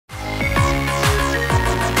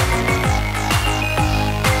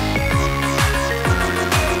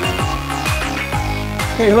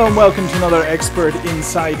Hey, hello and welcome to another Expert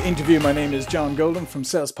Inside interview. My name is John Golden from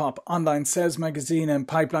SalesPOP Online Sales Magazine and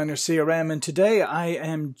Pipeliner CRM. And today I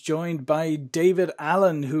am joined by David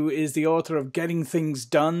Allen, who is the author of Getting Things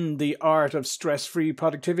Done, The Art of Stress-Free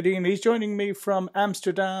Productivity. And he's joining me from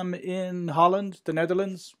Amsterdam in Holland, the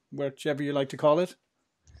Netherlands, whichever you like to call it.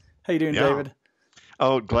 How you doing, David?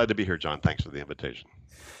 Oh, glad to be here, John. Thanks for the invitation.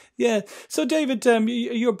 Yeah. So, David,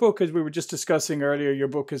 your book, as we were just discussing earlier, your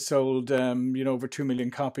book has sold, over 2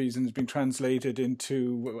 million copies and has been translated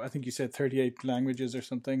into, I think you said 38 languages or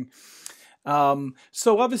something.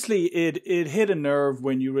 So obviously it hit a nerve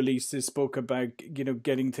when you released this book about,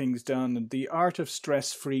 getting things done and the art of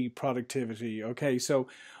stress-free productivity. Okay. So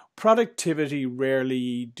productivity,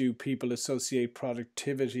 rarely do people associate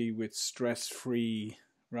productivity with stress-free,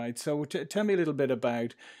 right? So tell me a little bit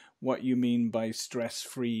about what you mean by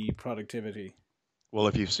stress-free productivity. Well,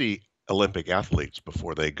 if you see Olympic athletes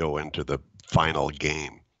before they go into the final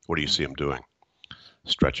game, what do you see them doing?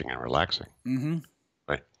 Stretching and relaxing, Mm-hmm.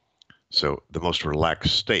 right? So the most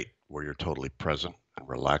relaxed state where you're totally present and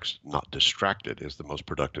relaxed, not distracted, is the most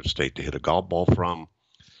productive state to hit a golf ball from,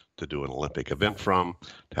 to do an Olympic event from,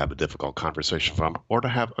 to have a difficult conversation from, or to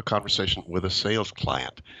have a conversation with a sales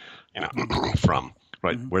client, from.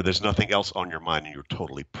 Right, Mm-hmm. where there's nothing else on your mind and you're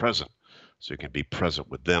totally present. So you can be present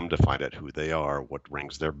with them to find out who they are, what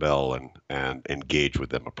rings their bell, and engage with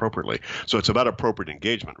them appropriately. So it's about appropriate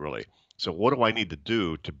engagement, really. So what do I need to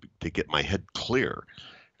do to get my head clear?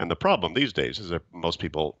 And the problem these days is that most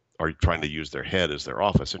people are trying to use their head as their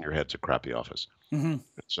office, and your head's a crappy office. Mm-hmm.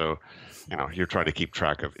 So, you're trying to keep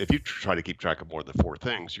track of, if you try to keep track of more than 4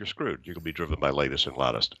 things, you're screwed. You can be driven by latest and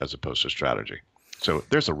loudest as opposed to strategy. So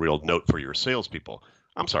there's a real note for your salespeople.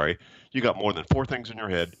 I'm sorry, you got more than 4 things in your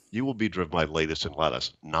head. You will be driven by latest and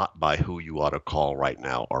loudest, not by who you ought to call right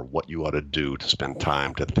now or what you ought to do to spend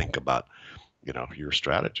time to think about, your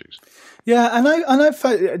strategies. Yeah, and I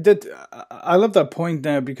find that I love that point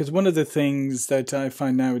now, because one of the things that I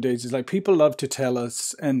find nowadays is like people love to tell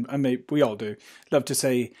us, and I mean we all do, love to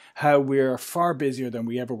say how we're far busier than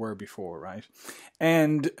we ever were before, right?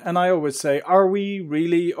 And I always say, are we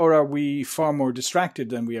really, or are we far more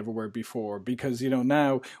distracted than we ever were before? Because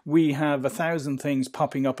now we have 1,000 things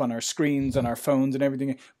popping up on our screens and our phones and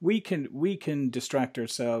everything. We can distract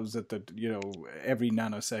ourselves at the every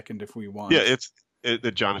nanosecond if we want. Yeah,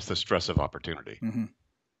 John, it's the stress of opportunity. Mm-hmm.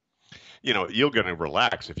 You're going to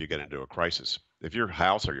relax if you get into a crisis. If your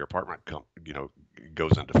house or your apartment,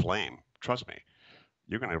 goes into flame, trust me,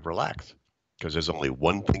 you're going to relax because there's only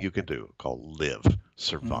one thing you can do called live,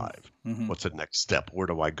 survive. Mm-hmm. What's the next step? Where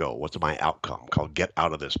do I go? What's my outcome? Called get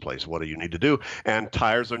out of this place. What do you need to do? And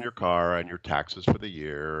tires on your car and your taxes for the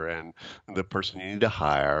year and the person you need to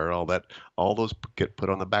hire, all those get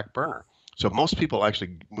put on the back burner. So most people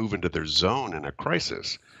actually move into their zone in a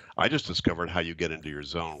crisis. I just discovered how you get into your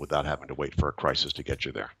zone without having to wait for a crisis to get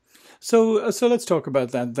you there. So let's talk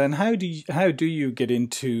about that then. How do you get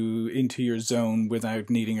into your zone without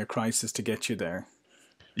needing a crisis to get you there?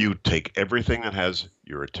 You take everything that has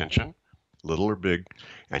your attention, little or big,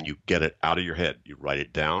 and you get it out of your head. You write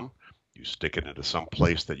it down. You stick it into some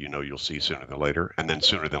place that you'll see sooner than later. And then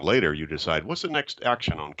sooner than later, you decide, what's the next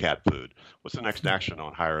action on cat food? What's the next action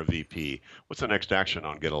on hire a VP? What's the next action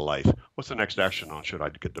on get a life? What's the next action on should I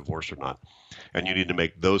get divorced or not? And you need to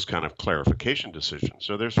make those kind of clarification decisions.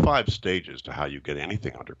 So there's 5 stages to how you get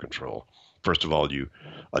anything under control. First of all, you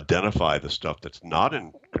identify the stuff that's not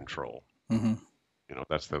in control. Mm-hmm.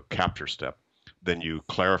 That's the capture step. Then you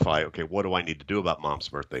clarify, okay, what do I need to do about mom's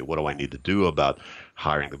birthday? What do I need to do about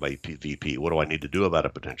hiring the VP? What do I need to do about a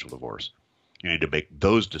potential divorce? You need to make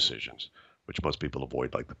those decisions, which most people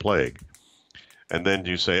avoid like the plague. And then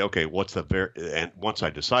you say, okay, and once I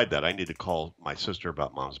decide that, I need to call my sister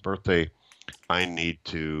about mom's birthday. I need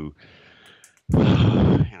to,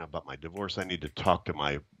 about my divorce. I need to talk to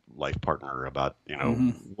my life partner about,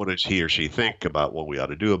 Mm-hmm. what does he or she think about what we ought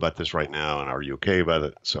to do about this right now, and are you okay about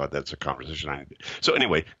it? So that's a conversation I need. So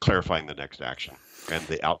anyway, clarifying the next action and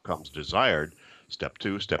the outcomes desired. Step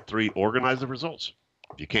 2, step 3, organize the results.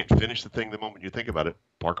 If you can't finish the thing the moment you think about it,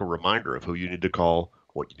 park a reminder of who you need to call,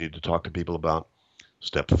 what you need to talk to people about.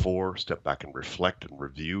 Step 4, step back and reflect and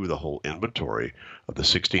review the whole inventory of the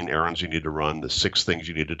 16 errands you need to run, the 6 things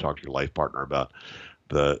you need to talk to your life partner about,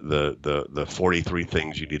 the 43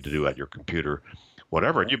 things you need to do at your computer,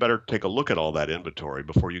 whatever. And you better take a look at all that inventory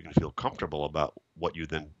before you can feel comfortable about what you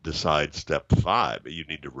then decide step 5. You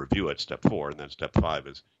need to review it, step 4, and then step 5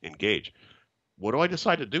 is engage. What do I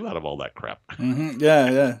decide to do out of all that crap? Mm-hmm.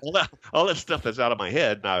 Yeah. all that stuff that's out of my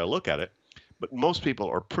head, now I look at it. But most people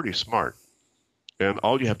are pretty smart. And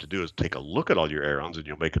all you have to do is take a look at all your errands and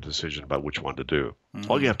you'll make a decision about which one to do.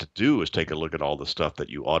 All you Mm-hmm. have to do is take a look at all the stuff that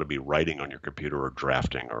you ought to be writing on your computer or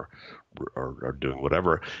drafting or doing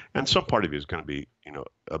whatever. And some part of you is going to be,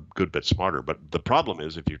 a good bit smarter. But the problem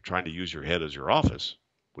is if you're trying to use your head as your office,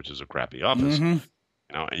 which is a crappy office, Mm-hmm.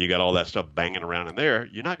 and you got all that stuff banging around in there,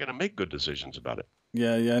 you're not going to make good decisions about it.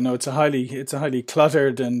 Yeah, yeah, no, it's a highly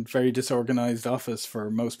cluttered and very disorganized office for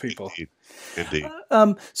most people. Indeed.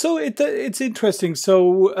 Indeed. So it's interesting.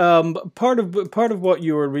 So part of what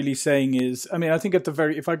you were really saying is, I mean, I think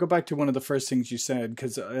if I go back to one of the first things you said,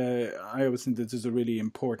 because I always think this is a really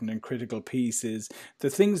important and critical piece, is the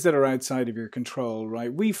things that are outside of your control,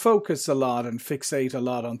 right? We focus a lot and fixate a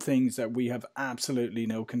lot on things that we have absolutely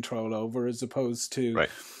no control over, as opposed to, Right.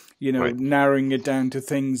 Right. narrowing it down to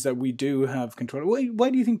things that we do have control.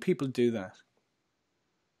 Why do you think people do that?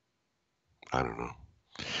 I don't know.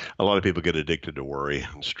 A lot of people get addicted to worry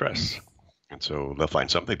and stress. And so they'll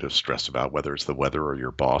find something to stress about, whether it's the weather or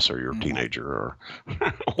your boss or your teenager or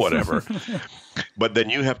whatever. But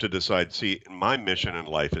then you have to decide, see, my mission in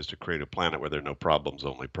life is to create a planet where there are no problems,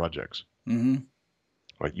 only projects. Mm-hmm.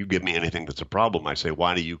 Right? You give me anything that's a problem, I say,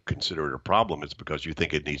 why do you consider it a problem? It's because you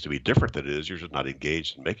think it needs to be different than it is. You're just not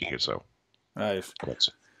engaged in making it so. Right.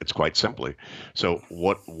 It's quite simply. So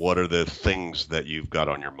what are the things that you've got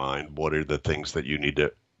on your mind? What are the things that you need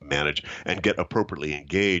to manage and get appropriately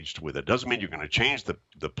engaged with? It doesn't mean you're going to change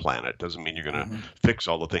the planet. Doesn't mean you're going to fix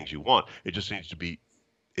all the things you want. It just needs to be,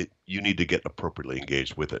 you need to get appropriately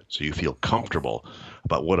engaged with it so you feel comfortable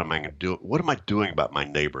about what am I going to do? What am I doing about my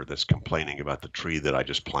neighbor that's complaining about the tree that I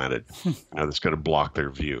just planted, that's going to block their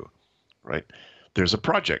view, right? There's a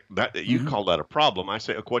project that you call that a problem. I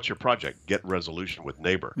say, what's your project? Get resolution with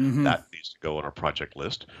neighbor. That needs to go on our project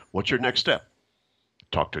list. What's your next step?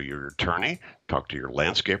 Talk to your attorney, talk to your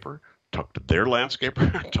landscaper, talk to their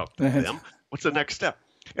landscaper, talk to them. What's the next step?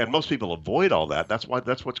 And most people avoid all that. That's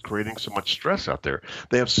what's creating so much stress out there.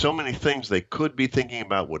 They have so many things they could be thinking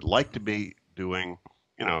about, would like to be doing.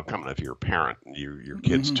 Coming if you're a parent and your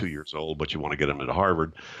kid's 2 years old, but you want to get them into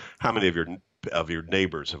Harvard, how many of your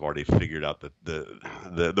neighbors have already figured out that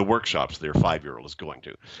the workshops their 5-year-old is going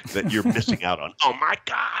to, that you're missing out on? Oh my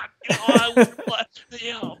God, I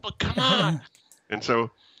would, but come on. And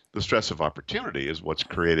so the stress of opportunity is what's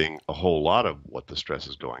creating a whole lot of what the stress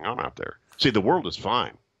is going on out there. See, the world is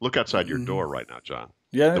fine. Look outside your door right now, John.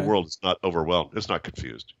 Yeah. The world is not overwhelmed. It's not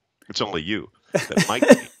confused. It's only you that might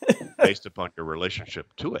be based upon your relationship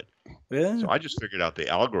to it. Yeah. So I just figured out the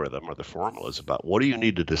algorithm or the formulas about what do you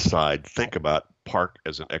need to decide, think about, park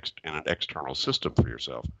as in an external system for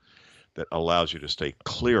yourself that allows you to stay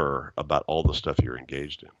clearer about all the stuff you're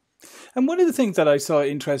engaged in. And one of the things that I saw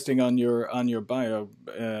interesting on your bio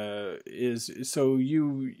is, so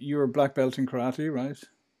you're a black belt in karate, right?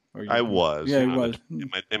 I was. Yeah, you was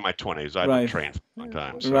in my 20s. I've been trained for a long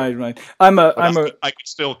time. So. Right. I could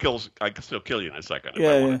still kill you in a second if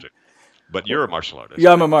I wanted to. But you're a martial artist.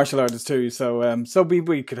 Yeah, I'm a martial artist too. So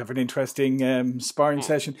we could have an interesting sparring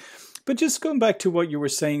session. But just going back to what you were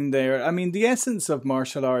saying there, I mean, the essence of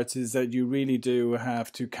martial arts is that you really do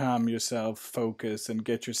have to calm yourself, focus, and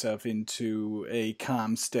get yourself into a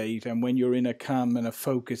calm state. And when you're in a calm and a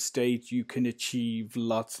focused state, you can achieve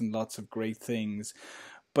lots and lots of great things.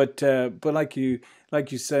 But like you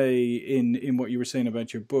say in what you were saying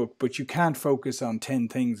about your book, but you can't focus on 10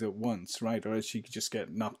 things at once, right? Or else you could just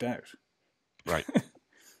get knocked out. Right.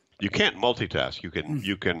 You can't multitask.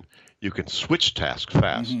 You can switch tasks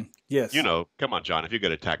fast. Mm-hmm. Yes. Come on, John. If you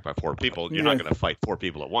get attacked by 4 people, you're not going to fight 4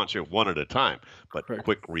 people at once. You're one at a time. But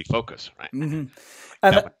quick refocus, right? Mm-hmm.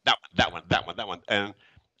 And that one,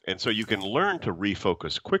 and so you can learn to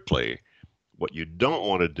refocus quickly. What you don't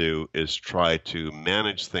want to do is try to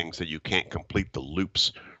manage things that you can't complete the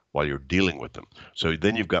loops while you're dealing with them. So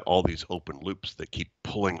then you've got all these open loops that keep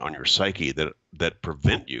pulling on your psyche that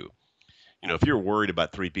prevent you. If you're worried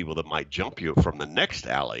about 3 people that might jump you from the next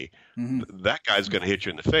alley, that guy's going to hit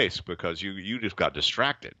you in the face because you just got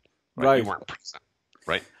distracted. Right? You weren't present.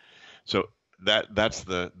 Right. So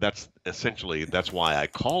that's essentially why I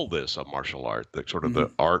call this a martial art, the sort of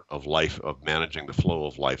the art of life, of managing the flow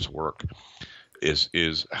of life's work.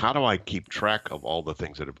 Is how do I keep track of all the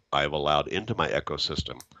things that I've allowed into my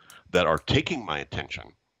ecosystem that are taking my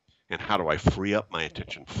attention, and how do I free up my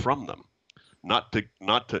attention from them? Not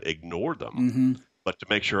to ignore them, but to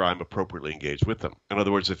make sure I'm appropriately engaged with them. In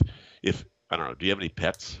other words, if I don't know, do you have any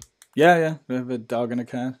pets? Yeah, we have a dog and a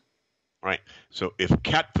cat. Right. So if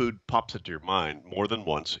cat food pops into your mind more than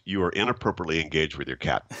once, you are inappropriately engaged with your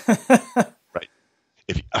cat. Right.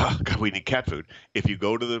 If God, we need cat food. If you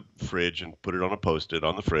go to the fridge and put it on a post-it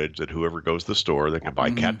on the fridge that whoever goes to the store, they can buy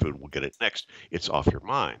cat Mm-hmm. food, will get it next. It's off your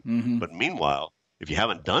mind. Mm-hmm. But meanwhile, if you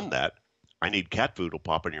haven't done that, I need cat food will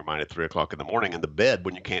pop in your mind at 3 o'clock in the morning in the bed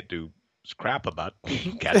when you can't do crap about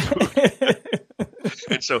cat food.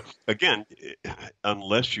 And so again,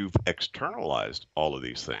 unless you've externalized all of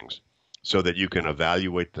these things so that you can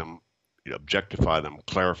evaluate them, objectify them,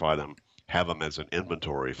 clarify them, have them as an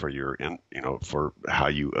inventory for for how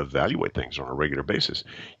you evaluate things on a regular basis,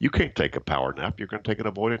 you can't take a power nap. You're going to take an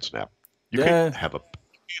avoidance nap. You Yeah. can't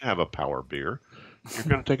have a power beer. You're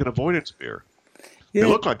going to take an avoidance beer. They Yeah.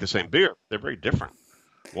 look like the same beer. They're very different.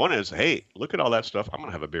 One is, hey, look at all that stuff. I'm going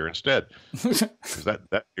to have a beer instead because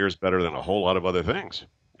that beer is better than a whole lot of other things,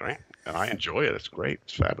 right? And I enjoy it. It's great.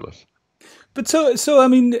 It's fabulous. But so I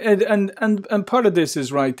mean, and part of this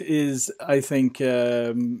is right. Is I think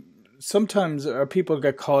sometimes our people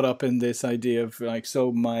get caught up in this idea of like,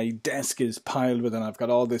 so my desk is piled with, and I've got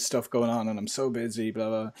all this stuff going on, and I'm so busy, blah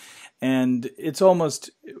blah, and it's almost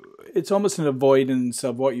an avoidance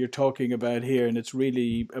of what you're talking about here, and it's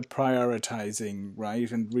really a prioritizing,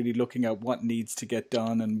 right, and really looking at what needs to get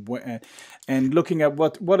done, and looking at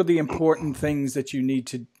what are the important things that you need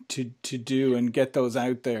to do and get those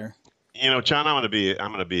out there. John, I'm going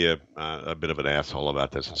to be a bit of an asshole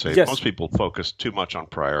about this and say Yes. most people focus too much on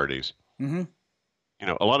priorities. Mm-hmm.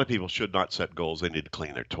 A lot of people should not set goals. They need to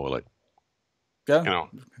clean their toilet. Yeah. You know,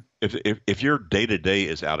 if your day to day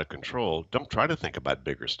is out of control, don't try to think about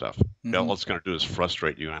bigger stuff. Mm-hmm. All it's going to do is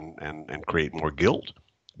frustrate you and create more guilt,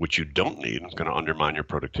 which you don't need. It's going to undermine your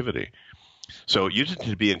productivity. So you just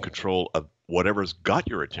need to be in control of whatever's got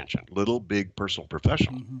your attention, little, big, personal,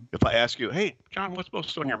 professional. Mm-hmm. If I ask you, hey, John, what's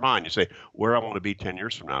most on your mind? You say, where I want to be 10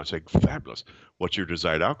 years from now. I say, fabulous. What's your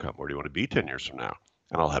desired outcome? Where do you want to be 10 years from now?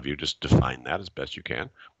 And I'll have you just define that as best you can.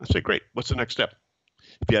 I say, great. What's the next step?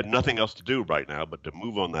 If you had nothing else to do right now but to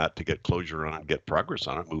move on that, to get closure on it, get progress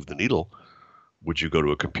on it, move the needle, would you go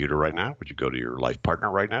to a computer right now? Would you go to your life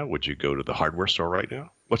partner right now? Would you go to the hardware store right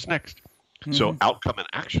now? What's next? Mm-hmm. So outcome and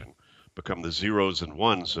action become the zeros and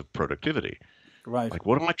ones of productivity. Right. Like,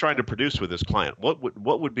 what am I trying to produce with this client? What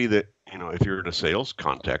would be the, if you're in a sales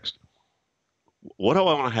context, what do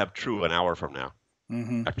I want to have true an hour from now?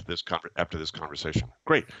 Mm-hmm. After this conversation?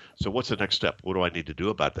 Great. So what's the next step? What do I need to do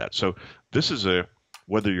about that? So this is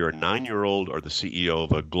whether you're a 9-year-old or the CEO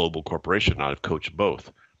of a global corporation, I've coached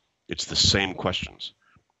both. It's the same questions.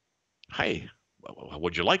 Hey, what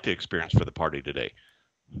would you like to experience for the party today?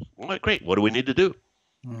 Well, great. What do we need to do?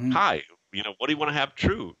 Mm-hmm. Hi, what do you want to have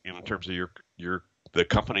true in terms of the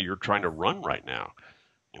company you're trying to run right now?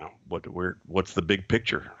 What's the big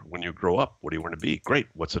picture when you grow up? What do you want to be? Great.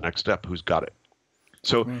 What's the next step? Who's got it?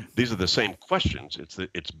 So these are the same questions.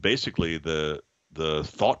 It's basically the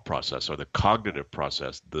thought process or the cognitive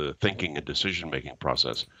process, the thinking and decision making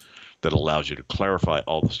process that allows you to clarify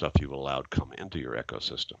all the stuff you've allowed come into your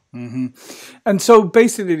ecosystem. Mm-hmm. And so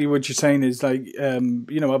basically what you're saying is like,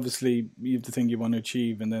 obviously you have the thing you want to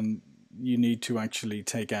achieve, and then you need to actually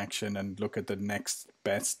take action and look at the next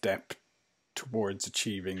best step towards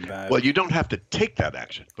achieving that. Well, you don't have to take that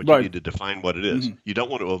action, but Right. you need to define what it is. Mm-hmm. You don't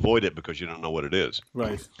want to avoid it because you don't know what it is.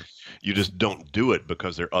 Right. You just don't do it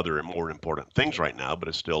because there are other and more important things right now, but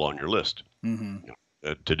it's still on your list. Mm-hmm.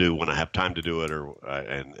 To do when I have time to do it,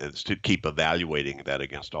 and it's to keep evaluating that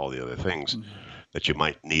against all the other things that you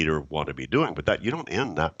might need or want to be doing. But that you don't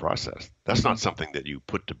end that process. That's not something that you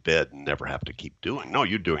put to bed and never have to keep doing. No,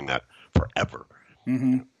 you're doing that forever.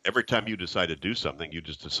 Mm-hmm. Every time you decide to do something, you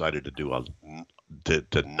just decided to do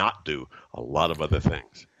to not do a lot of other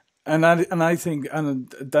things. And I think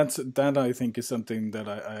that I think is something that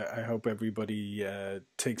I hope everybody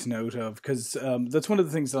takes note of, because that's one of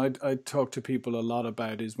the things that I talk to people a lot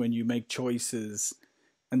about is when you make choices,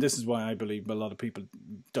 and this is why I believe a lot of people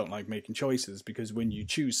don't like making choices, because when you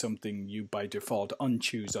choose something, you by default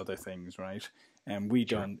unchoose other things, right? And we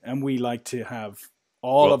don't, and we like to have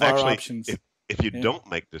all of our options. If you don't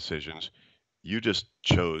make decisions, you just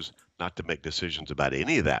chose not to make decisions about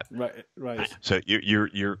any of that. Right. So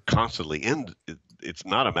you're constantly in. It's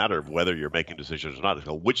not a matter of whether you're making decisions or not. It's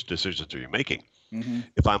which decisions are you making. Mm-hmm.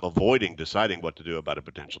 If I'm avoiding deciding what to do about a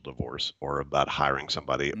potential divorce, or about hiring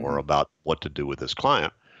somebody, or about what to do with this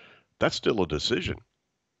client, that's still a decision.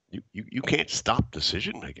 You can't stop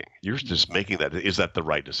decision making. You're just making that. Is that the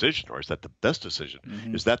right decision, or is that the best decision?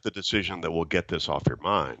 Mm-hmm. Is that the decision that will get this off your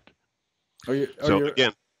mind? You're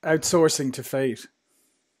again, outsourcing to fate.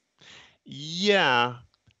 Yeah,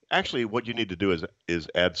 actually, what you need to do is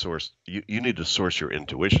add source. You need to source your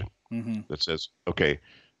intuition that says, okay,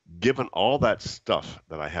 given all that stuff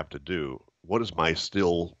that I have to do, what is my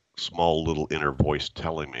still small little inner voice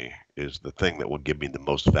telling me is the thing that will give me the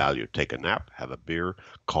most value. Take a nap, have a beer,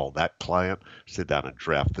 call that client, sit down and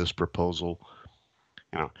draft this proposal.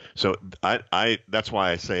 So I that's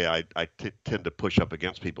why I say I tend to push up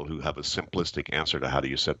against people who have a simplistic answer to how do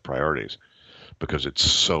you set priorities, because it's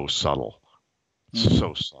so subtle,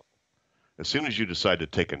 so subtle. As soon as you decide to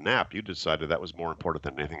take a nap, you decided that was more important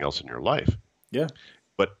than anything else in your life. Yeah.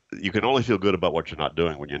 But you can only feel good about what you're not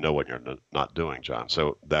doing when you know what you're not doing, John.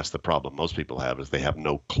 So that's the problem most people have, is they have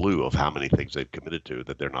no clue of how many things they've committed to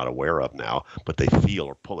that they're not aware of now, but they feel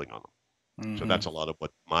are pulling on them. So that's a lot of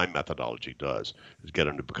what my methodology does, is get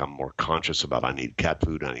them to become more conscious about, I need cat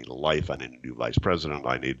food, I need a life, I need a new vice president,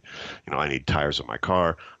 I need tires in my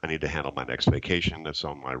car, I need to handle my next vacation that's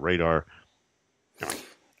on my radar.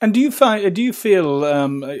 And do you feel,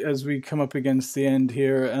 as we come up against the end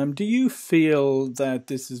here, do you feel that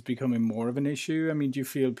this is becoming more of an issue? I mean, do you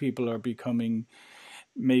feel people are becoming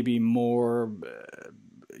maybe more,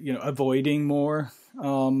 avoiding more?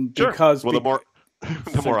 Sure. Because well,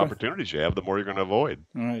 the more opportunities you have, the more you're going to avoid.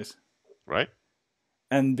 Right. Right.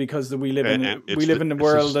 And because we live in a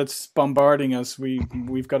world that's bombarding us,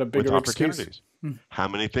 we've got a bigger opportunities. How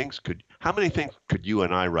many things could you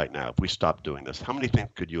and I right now, if we stopped doing this, how many things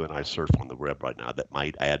could you and I surf on the web right now that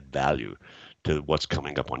might add value to what's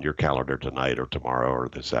coming up on your calendar tonight or tomorrow or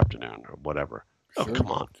this afternoon or whatever? Sure. Oh, come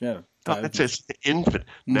on. Yeah. It's infinite.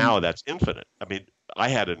 Now that's infinite. I mean, I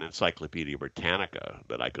had an Encyclopedia Britannica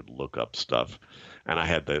that I could look up stuff, and I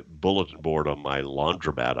had the bulletin board on my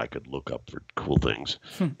laundromat I could look up for cool things,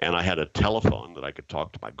 and I had a telephone that I could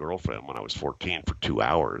talk to my girlfriend when I was 14 for 2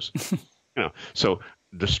 hours. So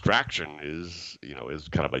distraction is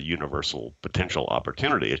kind of a universal potential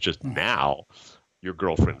opportunity. It's just now your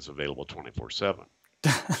girlfriend is available 24/7.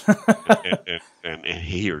 and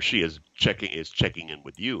he or she is checking in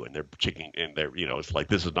with you, and they're it's like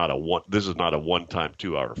this is not a one-time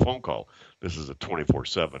 2-hour phone call. This is a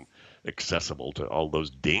 24/7 accessible to all those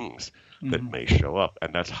dings that may show up,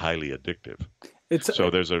 and that's highly addictive. So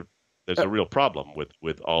there's a real problem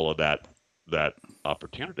with all of that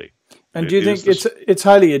opportunity. And do you think it's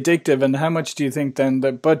highly addictive? And how much do you think then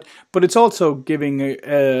that? But it's also giving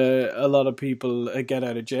a lot of people a get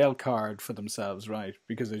out of jail card for themselves, right?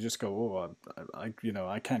 Because they just go,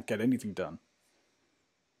 I can't get anything done.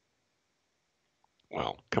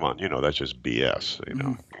 Well, come on, that's just BS.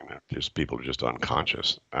 Just people are just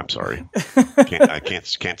unconscious. I'm sorry, I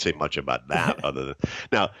can't say much about that other than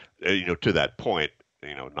now. To that point,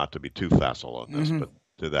 not to be too facile on this, but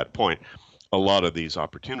to that point, a lot of these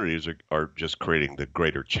opportunities are just creating the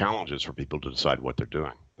greater challenges for people to decide what they're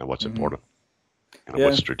doing and what's important,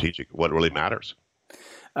 what's strategic, what really matters.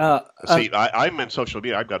 See, I'm in social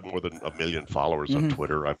media. I've got more than 1 million followers on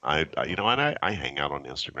Twitter. I hang out on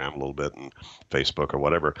Instagram a little bit and Facebook or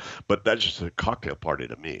whatever, but that's just a cocktail party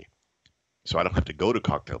to me. So I don't have to go to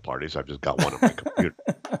cocktail parties. I've just got one on my computer,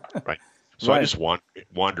 right? So I just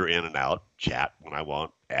wander in and out, chat when I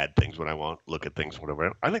want, add things when I want, look at things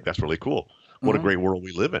whenever. I think that's really cool. What a great world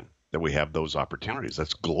we live in, that we have those opportunities.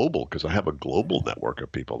 That's global, because I have a global network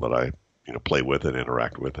of people that I play with and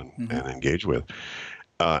interact with and engage with.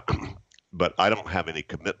 But I don't have any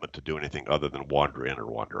commitment to do anything other than wander in or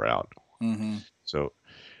wander out. So,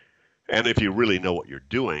 and if you really know what you're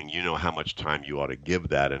doing, you know how much time you ought to give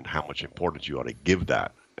that and how much importance you ought to give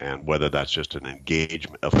that. And whether that's just an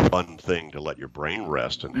engagement, a fun thing to let your brain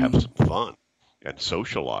rest and have some fun and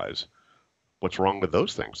socialize. What's wrong with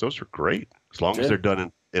those things? Those are great, as long as they're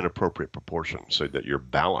done in appropriate proportion, so that you're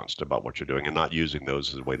balanced about what you're doing and not using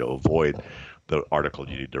those as a way to avoid the article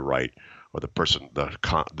you need to write or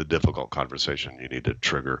the difficult conversation you need to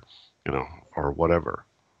trigger, or whatever.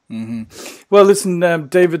 Well, listen,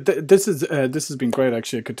 David, this has been great.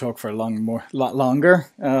 Actually, I could talk for a lot longer.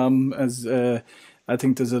 I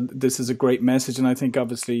think this is a great message, and I think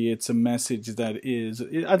obviously it's a message that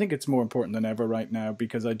I think it's more important than ever right now,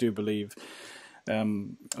 because I do believe a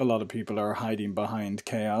lot of people are hiding behind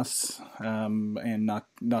chaos and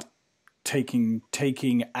not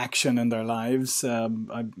taking action in their lives.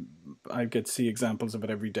 I get to see examples of it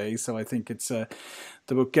every day, so I think it's the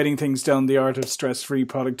book Getting Things Done: The Art of Stress-Free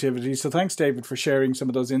Productivity. So thanks, David, for sharing some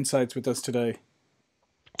of those insights with us today.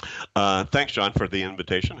 Thanks, John, for the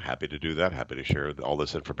invitation. Happy to do that. Happy to share all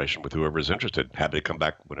this information with whoever is interested. Happy to come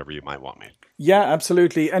back whenever you might want me. Yeah,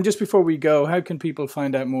 absolutely. And just before we go, how can people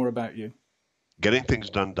find out more about you?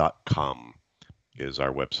 GettingThingsDone.com is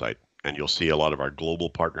our website. and you'll see a lot of our global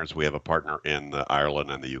partners. We have a partner in Ireland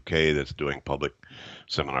and the UK that's doing public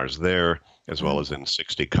seminars there, as well as in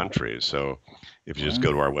 60 countries. So if you just Wow.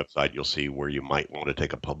 go to our website, you'll see where you might want to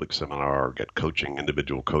take a public seminar or get coaching,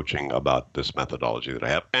 individual coaching about this methodology that I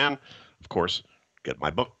have. And of course, get my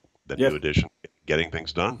book, the Yes. new edition, Getting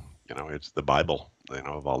Things Done. It's the Bible,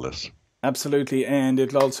 of all this. Absolutely, and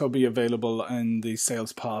it'll also be available in the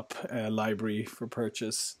SalesPOP library for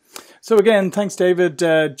purchase. So again, thanks, David.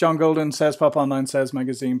 John Golden, SalesPOP Online Sales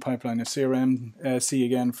Magazine, Pipeline of CRM. See you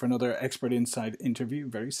again for another Expert Insight interview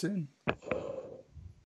very soon.